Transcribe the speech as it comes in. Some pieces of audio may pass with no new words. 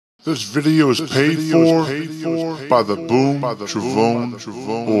This video is paid for by the Boom Travone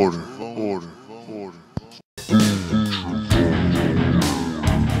Order.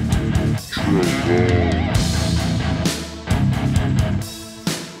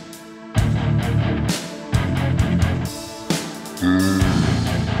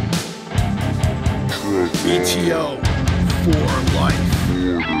 BTO for life.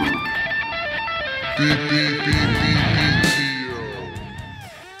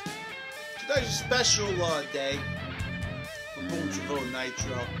 Today's a special day for Boom Travone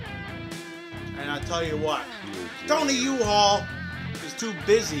Nitro. And I tell you what, Tony U-Haul is too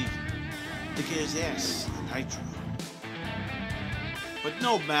busy to get his ass in Nitro. But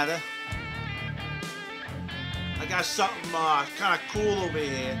no matter. I got something kind of cool over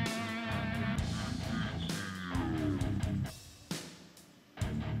here.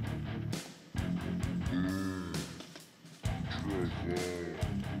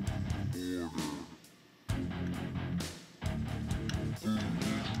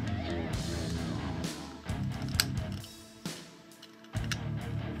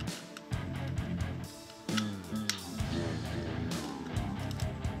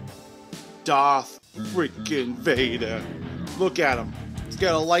 Darth freaking Vader. Look at him. He's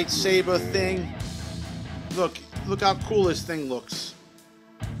got a lightsaber thing. Look how cool this thing looks.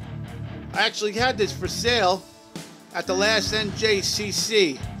 I actually had this for sale at the last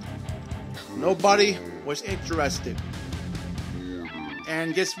NJCC. Nobody was interested.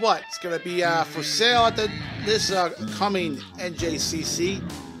 And guess what? It's gonna be for sale at this coming NJCC,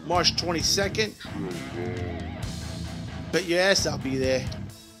 March 22nd. Bet your ass I'll be there.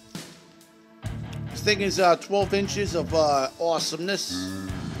 This thing is 12 inches of awesomeness.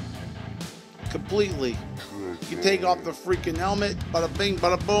 Completely. You can take off the freaking helmet, bada bing,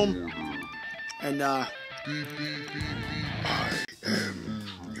 bada boom. And I am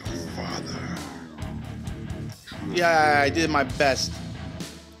your father. Yeah, I did my best.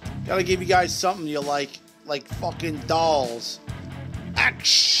 Gotta give you guys something you like fucking dolls.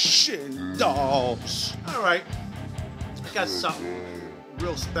 Action dolls. Alright. I got something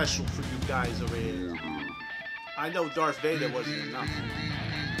real special for you guys over here. I know Darth Vader wasn't enough.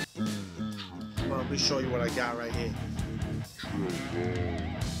 But let me show you what I got right here.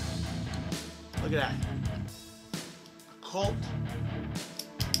 Look at that. A Colt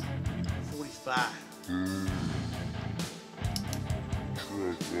 45.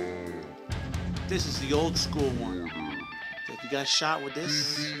 This is the old school one. So if you got shot with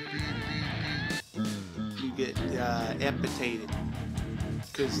this, you get amputated.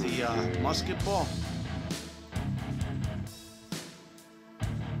 Because the musket ball,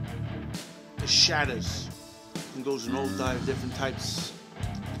 it shatters and goes in all different types,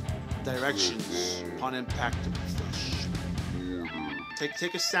 directions upon impact of the flesh.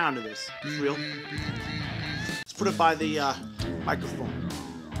 Take a sound of this. It's real. Let's put it by the microphone.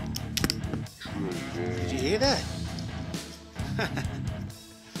 Did you hear that? Why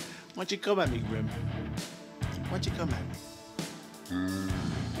don't you come at me, Grim? Why don't you come at me?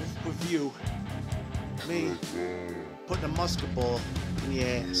 With you, me, putting a musket ball in your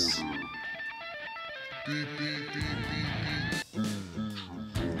ass.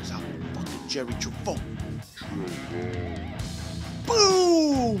 Because I'm fucking Jerry Travone.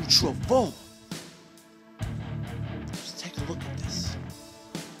 Boom! Travone! Just take a look at this.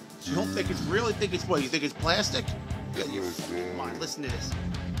 You don't think it's real? You think it's what? You think it's plastic? You got your fucking mind. Listen to this.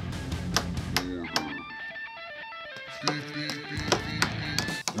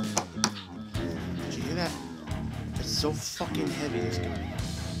 Did you hear that? It's so fucking heavy, this gun.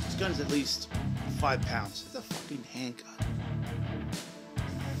 This gun's at least 5 pounds. It's a fucking handgun.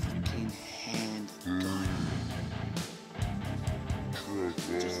 Fucking handgun.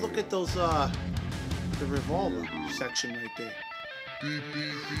 Just look at those, the revolver section right there.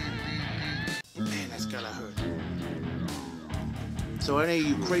 Man, that's gotta hurt. So any of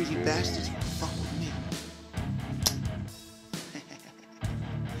you crazy bastards wanna fuck with me?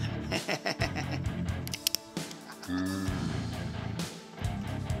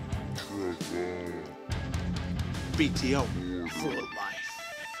 BTO for life.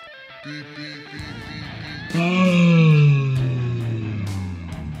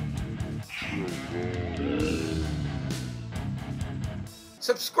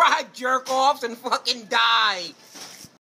 Subscribe, jerk offs, and fucking die.